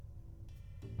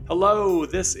Hello,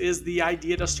 this is the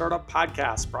Idea to Startup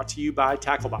podcast brought to you by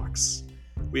Tacklebox.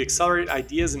 We accelerate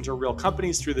ideas into real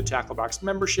companies through the Tacklebox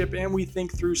membership, and we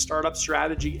think through startup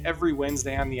strategy every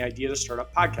Wednesday on the Idea to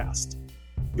Startup podcast.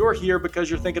 You're here because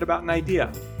you're thinking about an idea.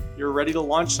 You're ready to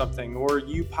launch something, or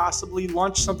you possibly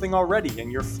launched something already and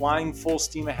you're flying full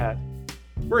steam ahead.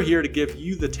 We're here to give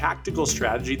you the tactical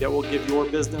strategy that will give your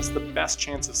business the best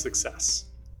chance of success.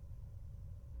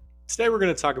 Today we're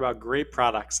going to talk about great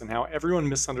products and how everyone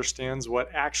misunderstands what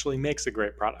actually makes a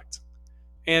great product.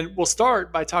 And we'll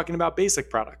start by talking about basic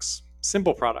products,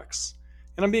 simple products.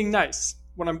 And I'm being nice.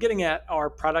 What I'm getting at are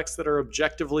products that are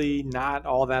objectively not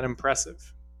all that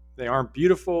impressive. They aren't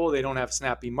beautiful, they don't have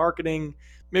snappy marketing,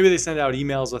 maybe they send out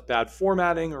emails with bad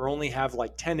formatting or only have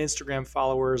like 10 Instagram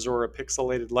followers or a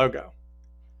pixelated logo.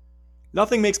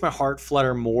 Nothing makes my heart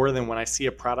flutter more than when I see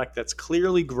a product that's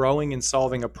clearly growing and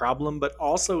solving a problem, but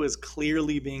also is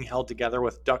clearly being held together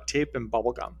with duct tape and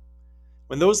bubblegum.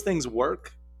 When those things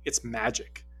work, it's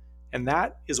magic. And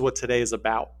that is what today is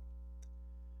about.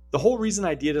 The whole reason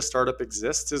Idea to Startup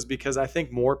exists is because I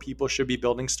think more people should be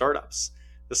building startups.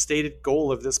 The stated goal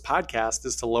of this podcast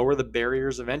is to lower the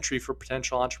barriers of entry for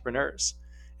potential entrepreneurs.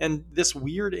 And this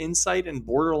weird insight and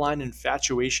borderline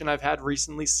infatuation I've had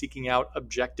recently seeking out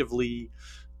objectively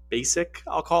basic,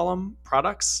 I'll call them,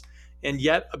 products, and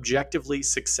yet objectively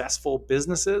successful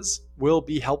businesses will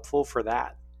be helpful for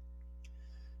that.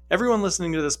 Everyone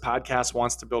listening to this podcast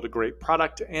wants to build a great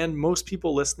product, and most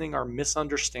people listening are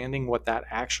misunderstanding what that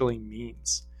actually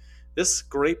means. This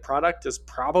great product is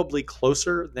probably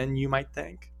closer than you might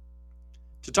think.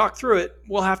 To talk through it,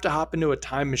 we'll have to hop into a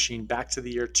time machine back to the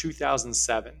year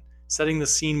 2007, setting the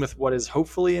scene with what is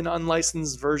hopefully an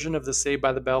unlicensed version of the Saved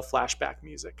by the Bell flashback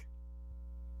music.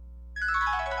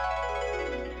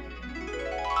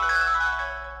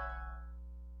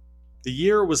 The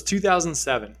year was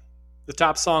 2007. The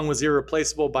top song was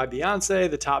Irreplaceable by Beyonce,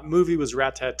 the top movie was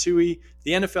Ratatouille,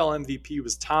 the NFL MVP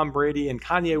was Tom Brady, and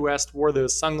Kanye West wore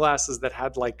those sunglasses that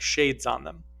had like shades on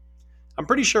them. I'm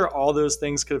pretty sure all those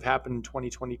things could have happened in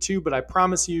 2022, but I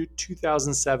promise you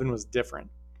 2007 was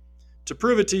different. To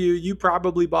prove it to you, you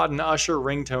probably bought an Usher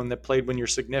ringtone that played when your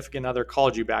significant other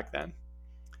called you back then.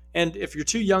 And if you're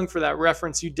too young for that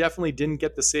reference, you definitely didn't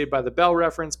get the Saved by the Bell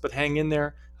reference, but hang in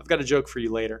there, I've got a joke for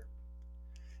you later.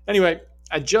 Anyway,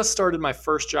 I just started my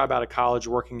first job out of college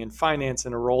working in finance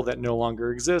in a role that no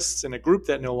longer exists, in a group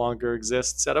that no longer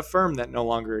exists, at a firm that no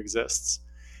longer exists.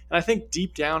 And I think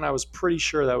deep down, I was pretty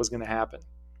sure that was going to happen.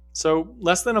 So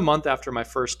less than a month after my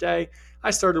first day,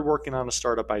 I started working on a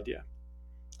startup idea.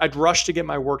 I'd rush to get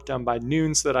my work done by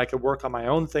noon so that I could work on my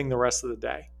own thing the rest of the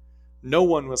day. No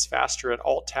one was faster at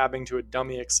alt-tabbing to a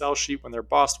dummy Excel sheet when their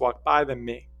boss walked by than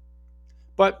me.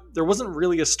 But there wasn't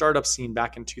really a startup scene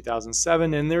back in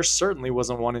 2007, and there certainly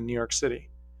wasn't one in New York City.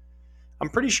 I'm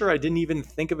pretty sure I didn't even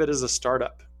think of it as a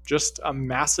startup, just a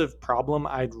massive problem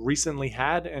I'd recently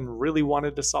had and really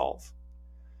wanted to solve.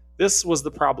 This was the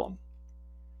problem.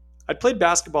 I'd played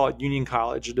basketball at Union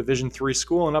College, a Division III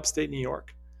school in upstate New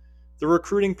York. The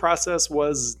recruiting process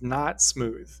was not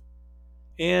smooth.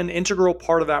 An integral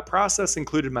part of that process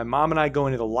included my mom and I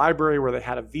going to the library where they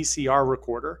had a VCR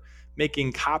recorder,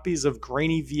 making copies of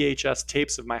grainy VHS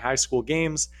tapes of my high school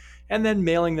games, and then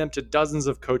mailing them to dozens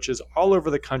of coaches all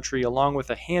over the country along with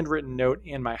a handwritten note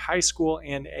and my high school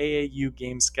and AAU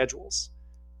game schedules.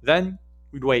 Then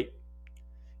we'd wait.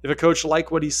 If a coach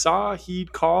liked what he saw,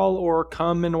 he'd call or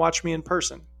come and watch me in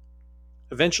person.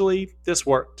 Eventually, this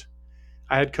worked.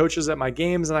 I had coaches at my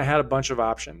games and I had a bunch of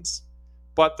options.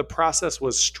 But the process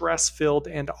was stress-filled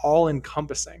and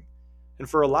all-encompassing. And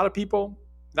for a lot of people,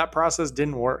 that process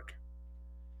didn't work.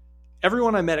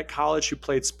 Everyone I met at college who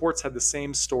played sports had the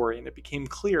same story, and it became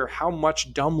clear how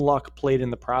much dumb luck played in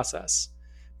the process.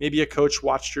 Maybe a coach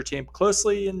watched your tape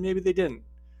closely, and maybe they didn't.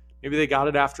 Maybe they got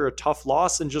it after a tough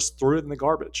loss and just threw it in the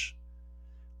garbage.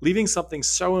 Leaving something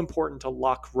so important to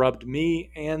luck rubbed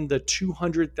me and the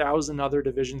 200,000 other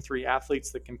Division III athletes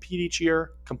that compete each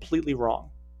year completely wrong.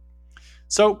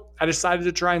 So I decided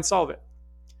to try and solve it.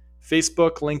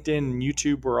 Facebook, LinkedIn, and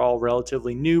YouTube were all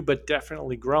relatively new, but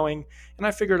definitely growing, and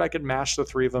I figured I could mash the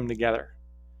three of them together.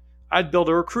 I'd build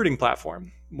a recruiting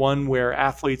platform, one where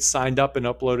athletes signed up and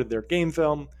uploaded their game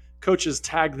film, coaches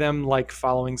tagged them like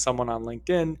following someone on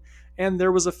LinkedIn, and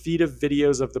there was a feed of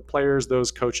videos of the players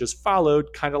those coaches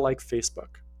followed, kind of like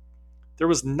Facebook. There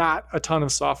was not a ton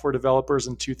of software developers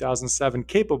in 2007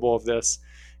 capable of this,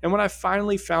 and when I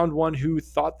finally found one who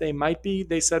thought they might be,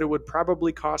 they said it would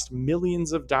probably cost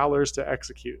millions of dollars to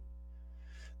execute.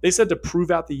 They said to prove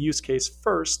out the use case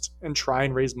first and try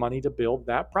and raise money to build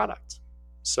that product.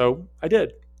 So I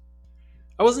did.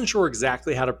 I wasn't sure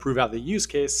exactly how to prove out the use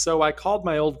case, so I called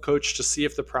my old coach to see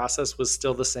if the process was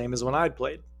still the same as when I'd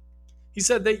played. He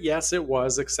said that yes, it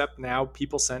was, except now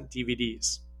people sent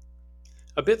DVDs.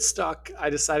 A bit stuck,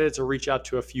 I decided to reach out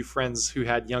to a few friends who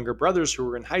had younger brothers who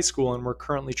were in high school and were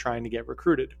currently trying to get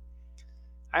recruited.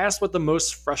 I asked what the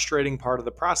most frustrating part of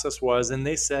the process was, and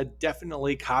they said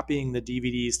definitely copying the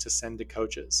DVDs to send to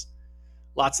coaches.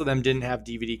 Lots of them didn't have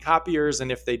DVD copiers,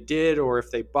 and if they did, or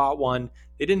if they bought one,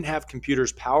 they didn't have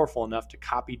computers powerful enough to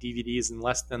copy DVDs in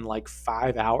less than like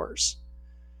 5 hours.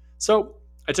 So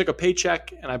I took a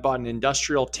paycheck and I bought an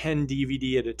industrial 10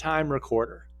 DVD at a time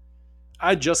recorder.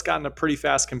 I'd just gotten a pretty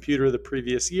fast computer the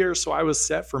previous year, so I was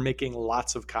set for making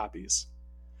lots of copies.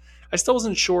 I still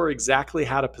wasn't sure exactly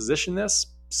how to position this,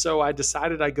 so I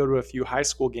decided I'd go to a few high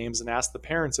school games and ask the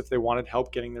parents if they wanted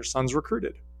help getting their sons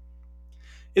recruited.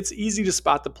 It's easy to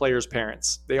spot the players'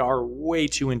 parents. They are way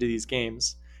too into these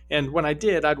games, and when I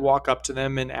did, I'd walk up to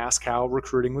them and ask how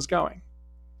recruiting was going.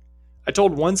 I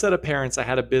told one set of parents I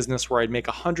had a business where I'd make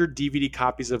 100 DVD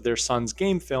copies of their son's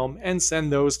game film and send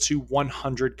those to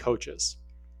 100 coaches.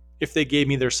 If they gave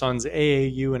me their son's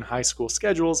AAU and high school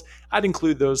schedules, I'd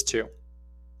include those too.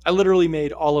 I literally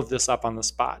made all of this up on the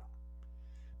spot.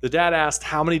 The dad asked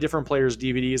how many different players'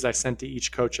 DVDs I sent to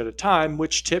each coach at a time,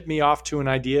 which tipped me off to an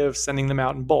idea of sending them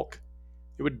out in bulk.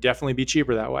 It would definitely be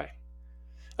cheaper that way.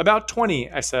 About 20,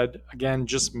 I said, again,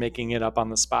 just making it up on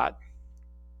the spot.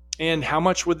 And how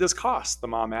much would this cost? The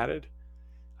mom added.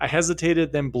 I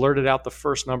hesitated, then blurted out the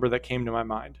first number that came to my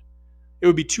mind. It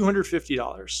would be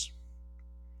 $250.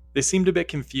 They seemed a bit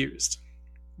confused.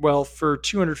 Well, for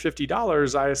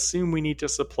 $250, I assume we need to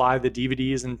supply the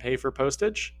DVDs and pay for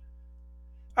postage?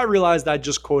 I realized I'd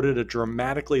just quoted a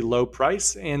dramatically low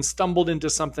price and stumbled into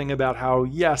something about how,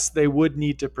 yes, they would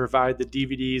need to provide the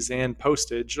DVDs and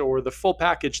postage, or the full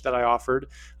package that I offered,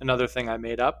 another thing I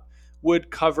made up,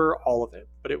 would cover all of it,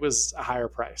 but it was a higher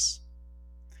price.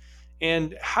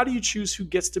 And how do you choose who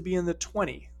gets to be in the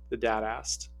 20? The dad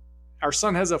asked. Our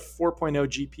son has a 4.0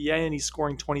 GPA and he's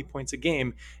scoring 20 points a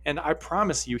game, and I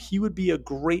promise you he would be a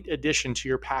great addition to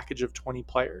your package of 20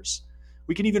 players.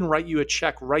 We can even write you a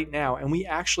check right now, and we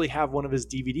actually have one of his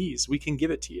DVDs. We can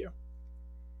give it to you.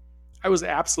 I was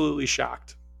absolutely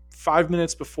shocked. 5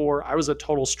 minutes before, I was a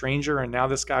total stranger, and now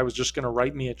this guy was just going to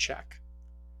write me a check.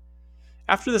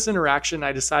 After this interaction,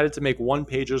 I decided to make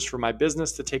one-pagers for my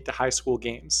business to take to high school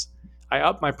games. I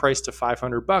upped my price to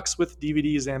 $500 with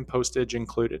DVDs and postage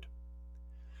included.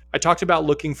 I talked about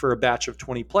looking for a batch of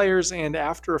 20 players, and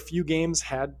after a few games,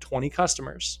 had 20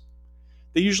 customers.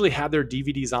 They usually had their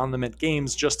DVDs on them at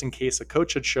games just in case a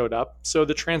coach had showed up, so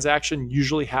the transaction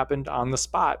usually happened on the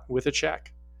spot with a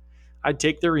check. I'd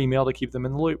take their email to keep them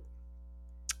in the loop.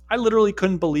 I literally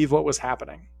couldn't believe what was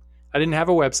happening. I didn't have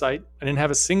a website. I didn't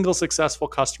have a single successful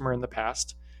customer in the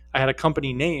past. I had a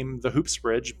company name, the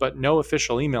Hoopsbridge, but no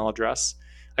official email address.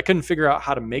 I couldn't figure out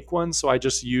how to make one, so I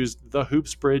just used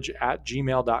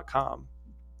thehoopsbridge@gmail.com.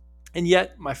 And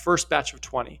yet, my first batch of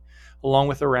 20, along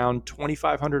with around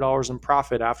 $2,500 in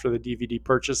profit after the DVD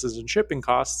purchases and shipping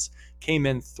costs, came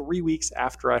in 3 weeks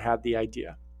after I had the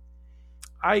idea.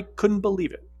 I couldn't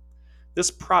believe it.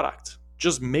 This product,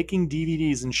 just making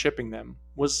DVDs and shipping them,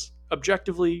 was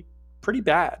objectively pretty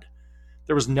bad.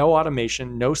 There was no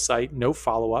automation, no site, no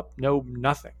follow-up, no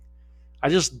nothing. I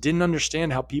just didn't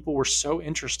understand how people were so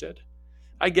interested.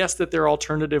 I guessed that their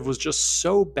alternative was just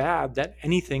so bad that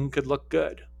anything could look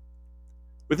good.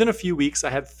 Within a few weeks, I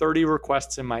had 30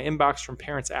 requests in my inbox from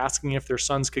parents asking if their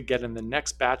sons could get in the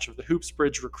next batch of the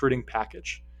Hoopsbridge recruiting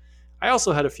package. I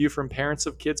also had a few from parents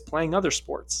of kids playing other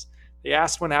sports. They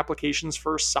asked when applications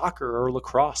for soccer or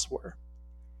lacrosse were.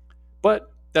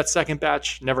 But that second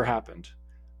batch never happened.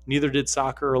 Neither did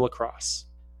soccer or lacrosse.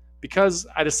 Because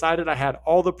I decided I had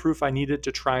all the proof I needed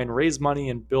to try and raise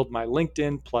money and build my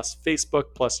LinkedIn plus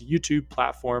Facebook plus YouTube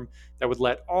platform that would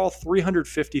let all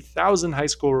 350,000 high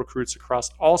school recruits across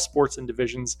all sports and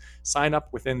divisions sign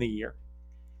up within the year.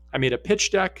 I made a pitch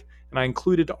deck, and I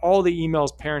included all the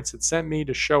emails parents had sent me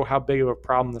to show how big of a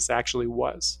problem this actually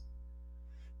was.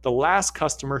 The last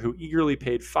customer who eagerly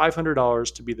paid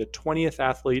 $500 to be the 20th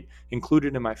athlete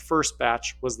included in my first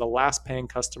batch was the last paying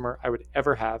customer I would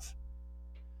ever have.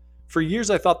 For years,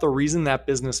 I thought the reason that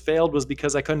business failed was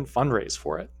because I couldn't fundraise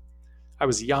for it. I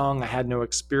was young, I had no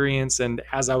experience, and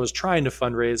as I was trying to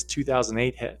fundraise,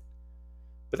 2008 hit.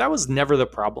 But that was never the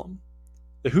problem.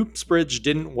 The Hoopsbridge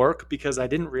didn't work because I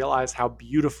didn't realize how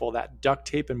beautiful that duct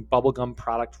tape and bubblegum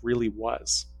product really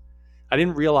was. I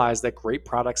didn't realize that great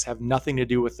products have nothing to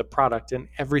do with the product and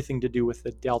everything to do with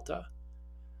the delta.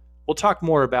 We'll talk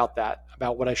more about that,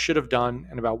 about what I should have done,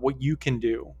 and about what you can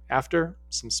do after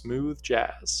some smooth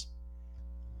jazz.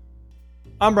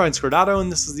 I'm Brian Scordato,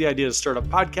 and this is the Idea to Startup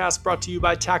podcast brought to you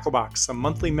by Tacklebox, a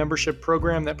monthly membership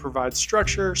program that provides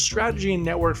structure, strategy, and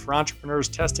network for entrepreneurs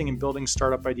testing and building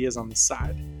startup ideas on the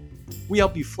side. We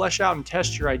help you flesh out and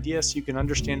test your idea so you can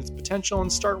understand its potential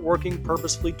and start working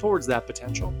purposefully towards that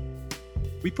potential.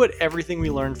 We put everything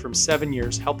we learned from 7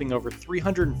 years helping over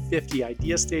 350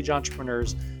 idea stage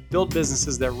entrepreneurs build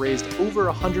businesses that raised over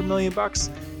 $100 million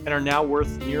and are now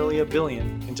worth nearly $1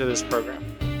 billion into this program.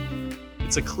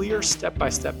 It's a clear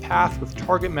step-by-step path with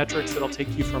target metrics that'll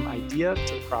take you from idea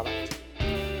to product.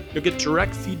 You'll get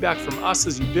direct feedback from us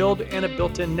as you build and a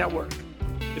built-in network.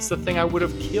 It's the thing I would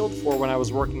have killed for when I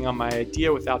was working on my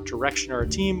idea without direction or a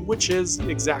team, which is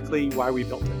exactly why we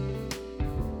built it.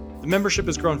 The membership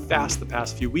has grown fast the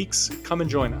past few weeks. Come and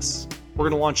join us. We're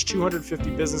going to launch 250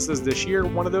 businesses this year.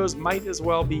 One of those might as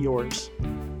well be yours.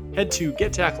 Head to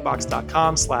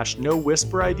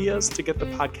gettacklebox.com/no-whisper-ideas to get the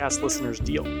podcast listeners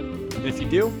deal. And if you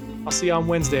do, I'll see you on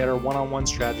Wednesday at our one-on-one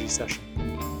strategy session.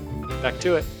 Back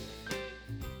to it.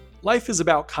 Life is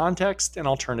about context and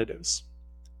alternatives.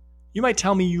 You might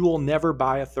tell me you will never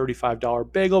buy a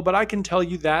 $35 bagel, but I can tell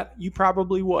you that you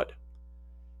probably would.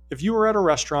 If you were at a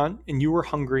restaurant and you were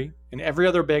hungry and every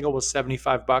other bagel was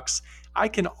 $75, I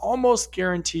can almost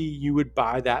guarantee you would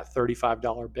buy that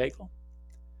 $35 bagel.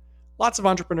 Lots of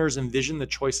entrepreneurs envision the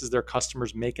choices their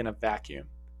customers make in a vacuum.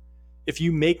 If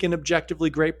you make an objectively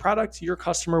great product, your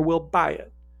customer will buy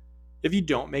it. If you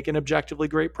don't make an objectively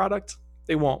great product,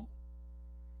 they won't.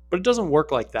 But it doesn't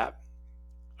work like that.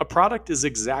 A product is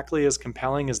exactly as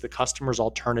compelling as the customer's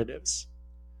alternatives.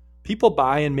 People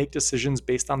buy and make decisions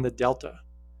based on the delta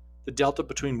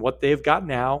between what they've got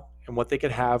now and what they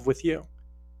could have with you.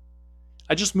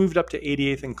 I just moved up to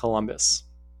 88th in Columbus.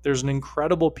 There's an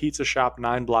incredible pizza shop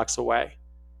 9 blocks away.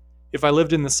 If I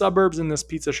lived in the suburbs and this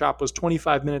pizza shop was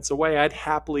 25 minutes away, I'd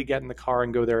happily get in the car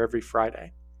and go there every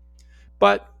Friday.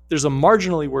 But there's a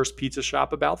marginally worse pizza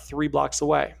shop about 3 blocks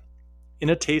away. In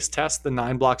a taste test, the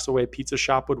 9 blocks away pizza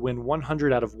shop would win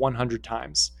 100 out of 100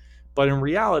 times. But in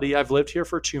reality, I've lived here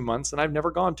for 2 months and I've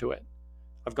never gone to it.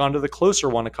 I've gone to the closer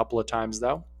one a couple of times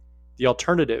though. The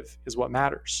alternative is what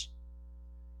matters.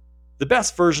 The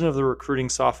best version of the recruiting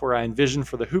software I envisioned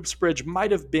for the Hoops Bridge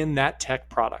might have been that tech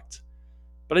product.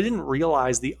 But I didn't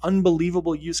realize the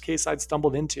unbelievable use case I'd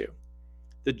stumbled into.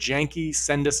 The janky,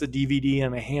 send us a DVD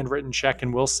and a handwritten check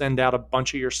and we'll send out a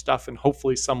bunch of your stuff and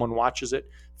hopefully someone watches it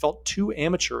felt too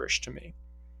amateurish to me.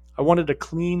 I wanted a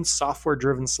clean,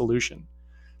 software-driven solution,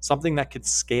 something that could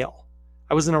scale.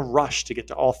 I was in a rush to get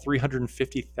to all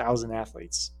 350,000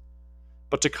 athletes.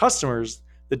 But to customers,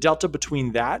 the delta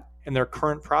between that and their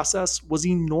current process was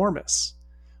enormous,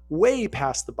 way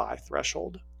past the buy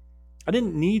threshold. I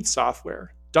didn't need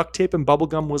software. Duct tape and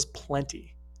bubblegum was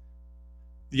plenty.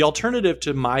 The alternative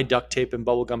to my duct tape and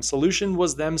bubblegum solution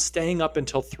was them staying up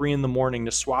until 3 a.m.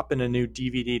 to swap in a new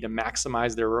DVD to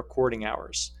maximize their recording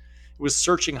hours. It was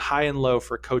searching high and low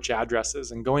for coach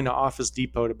addresses and going to Office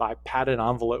Depot to buy padded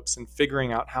envelopes and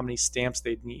figuring out how many stamps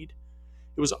they'd need.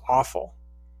 It was awful.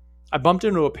 I bumped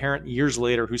into a parent years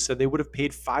later who said they would have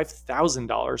paid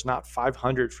 $5,000, not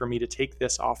 $500, for me to take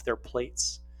this off their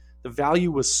plates. The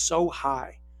value was so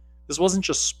high. This wasn't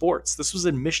just sports. This was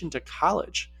admission to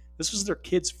college. This was their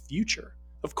kid's future.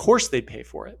 Of course they'd pay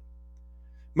for it.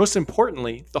 Most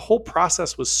importantly, the whole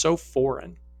process was so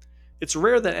foreign. It's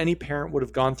rare that any parent would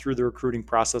have gone through the recruiting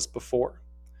process before.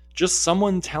 Just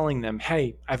someone telling them,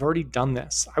 hey, I've already done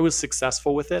this. I was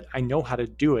successful with it. I know how to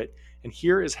do it. And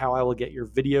here is how I will get your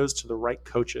videos to the right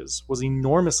coaches was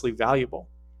enormously valuable.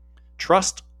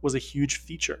 Trust was a huge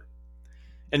feature.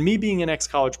 And me being an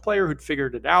ex-college player who'd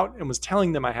figured it out and was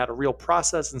telling them I had a real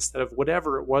process instead of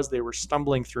whatever it was they were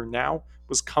stumbling through now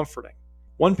was comforting.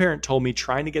 One parent told me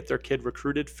trying to get their kid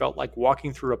recruited felt like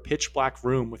walking through a pitch black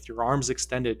room with your arms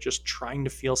extended just trying to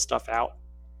feel stuff out.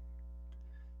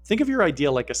 Think of your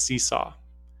idea like a seesaw.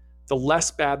 The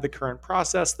less bad the current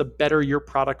process, the better your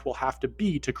product will have to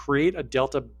be to create a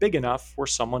delta big enough for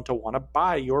someone to want to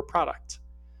buy your product.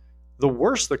 The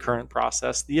worse the current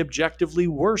process, the objectively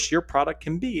worse your product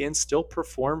can be and still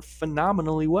perform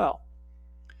phenomenally well.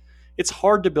 It's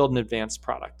hard to build an advanced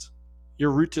product. Your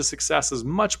route to success is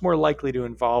much more likely to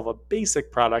involve a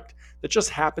basic product that just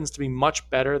happens to be much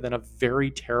better than a very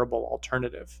terrible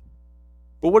alternative.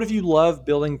 But what if you love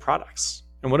building products?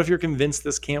 And what if you're convinced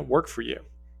this can't work for you?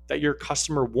 That your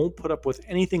customer won't put up with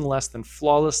anything less than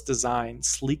flawless design,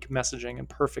 sleek messaging, and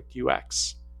perfect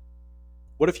UX?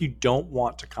 What if you don't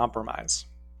want to compromise?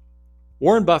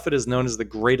 Warren Buffett is known as the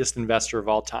greatest investor of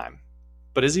all time.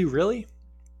 But is he really?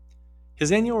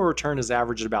 His annual return has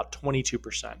averaged about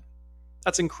 22%.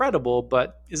 That's incredible,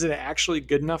 but is it actually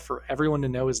good enough for everyone to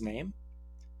know his name?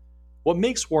 What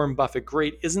makes Warren Buffett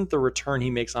great isn't the return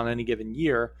he makes on any given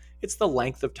year, it's the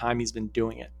length of time he's been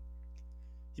doing it.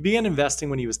 He began investing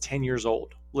when he was 10 years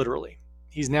old, literally.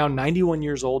 He's now 91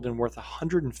 years old and worth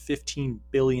 $115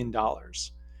 billion.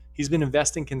 He's been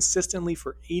investing consistently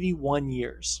for 81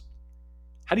 years.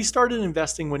 Had he started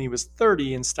investing when he was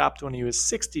 30 and stopped when he was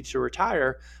 60 to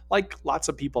retire, like lots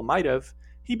of people might have,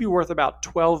 he'd be worth about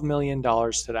 $12 million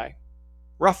today.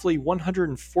 Roughly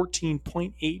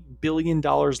 $114.8 billion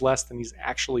less than he's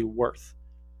actually worth.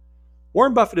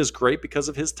 Warren Buffett is great because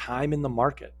of his time in the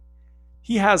market.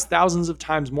 He has thousands of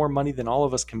times more money than all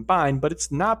of us combined, but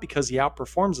it's not because he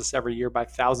outperforms us every year by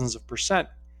thousands of percent.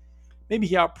 Maybe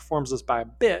he outperforms us by a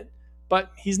bit,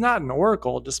 but he's not an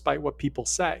oracle despite what people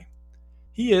say.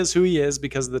 He is who he is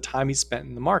because of the time he spent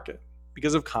in the market,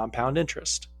 because of compound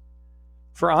interest.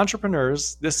 For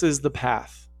entrepreneurs, this is the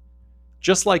path.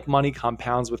 Just like money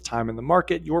compounds with time in the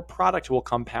market, your product will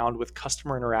compound with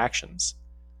customer interactions.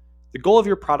 The goal of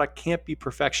your product can't be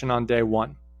perfection on day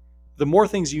one. The more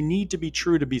things you need to be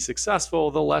true to be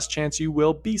successful, the less chance you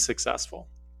will be successful.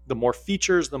 The more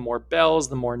features, the more bells,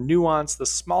 the more nuance, the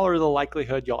smaller the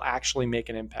likelihood you'll actually make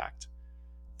an impact.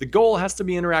 The goal has to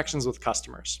be interactions with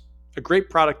customers. A great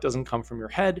product doesn't come from your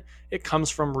head, it comes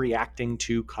from reacting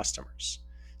to customers.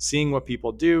 Seeing what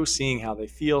people do, seeing how they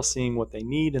feel, seeing what they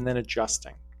need, and then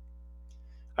adjusting.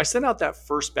 I sent out that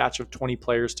first batch of 20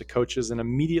 players to coaches and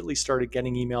immediately started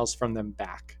getting emails from them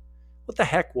back. What the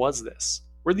heck was this?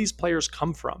 Where'd these players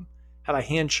come from? Had I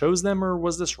hand chose them or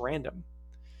was this random?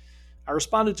 I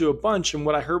responded to a bunch and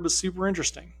what I heard was super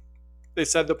interesting. They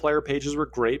said the player pages were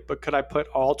great, but could I put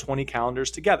all 20 calendars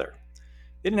together?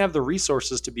 They didn't have the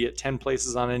resources to be at 10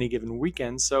 places on any given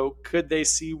weekend, so could they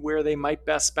see where they might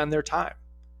best spend their time?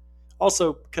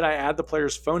 Also, could I add the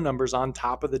players' phone numbers on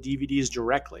top of the DVDs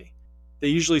directly? They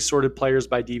usually sorted players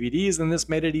by DVDs, and this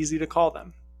made it easy to call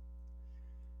them.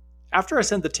 After I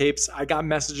sent the tapes, I got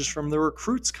messages from the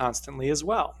recruits constantly as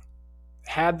well.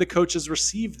 Had the coaches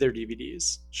received their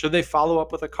DVDs? Should they follow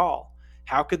up with a call?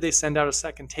 How could they send out a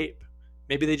second tape?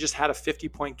 Maybe they just had a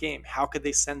 50-point game. How could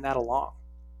they send that along?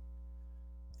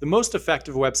 The most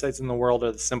effective websites in the world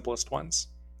are the simplest ones.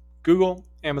 Google,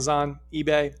 Amazon,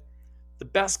 eBay. The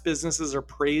best businesses are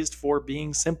praised for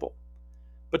being simple.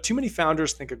 But too many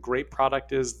founders think a great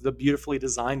product is the beautifully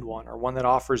designed one or one that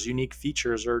offers unique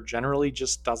features or generally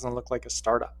just doesn't look like a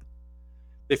startup.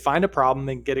 They find a problem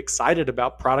and get excited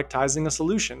about productizing a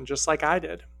solution, just like I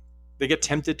did. They get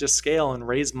tempted to scale and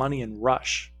raise money and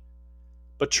rush.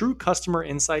 But true customer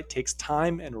insight takes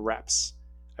time and reps.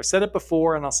 I've said it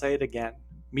before and I'll say it again.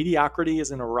 Mediocrity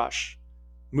is in a rush.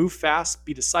 Move fast,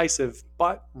 be decisive,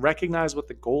 but recognize what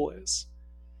the goal is.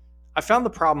 I found the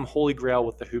problem holy grail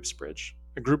with the Hoops Bridge,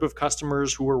 a group of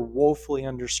customers who were woefully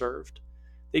underserved.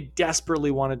 They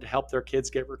desperately wanted to help their kids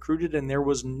get recruited, and there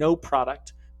was no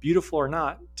product, beautiful or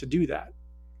not, to do that.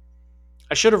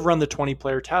 I should have run the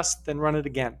 20-player test, then run it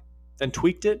again, then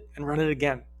tweaked it and run it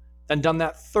again, then done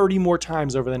that 30 more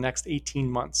times over the next 18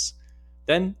 months,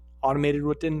 then automated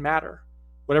what didn't matter,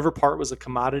 whatever part was a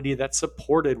commodity that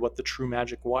supported what the true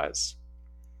magic was.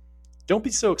 Don't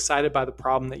be so excited by the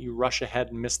problem that you rush ahead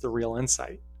and miss the real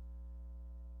insight.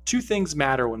 Two things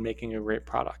matter when making a great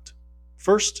product.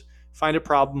 First, find a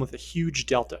problem with a huge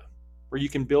delta, where you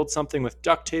can build something with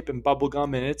duct tape and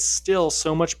bubblegum and it's still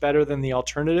so much better than the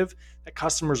alternative that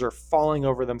customers are falling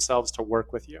over themselves to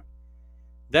work with you.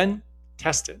 Then,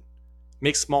 test it.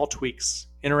 Make small tweaks.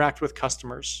 Interact with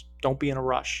customers. Don't be in a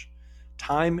rush.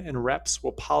 Time and reps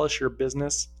will polish your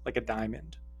business like a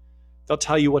diamond. They'll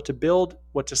tell you what to build,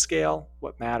 what to scale,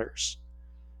 what matters.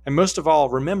 And most of all,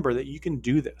 remember that you can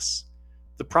do this.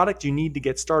 The product you need to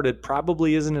get started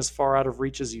probably isn't as far out of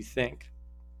reach as you think.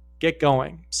 Get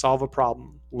going, solve a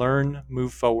problem, learn,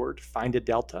 move forward, find a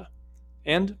delta,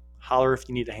 and holler if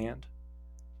you need a hand.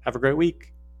 Have a great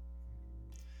week.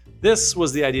 This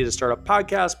was the Idea to Startup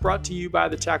podcast brought to you by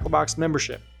the Tacklebox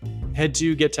membership. Head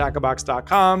to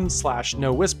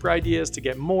gettacklebox.com/no-whisper-ideas to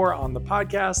get more on the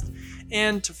podcast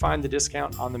and to find the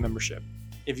discount on the membership.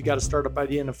 If you got a startup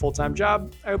idea and a full-time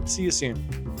job, I hope to see you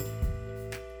soon.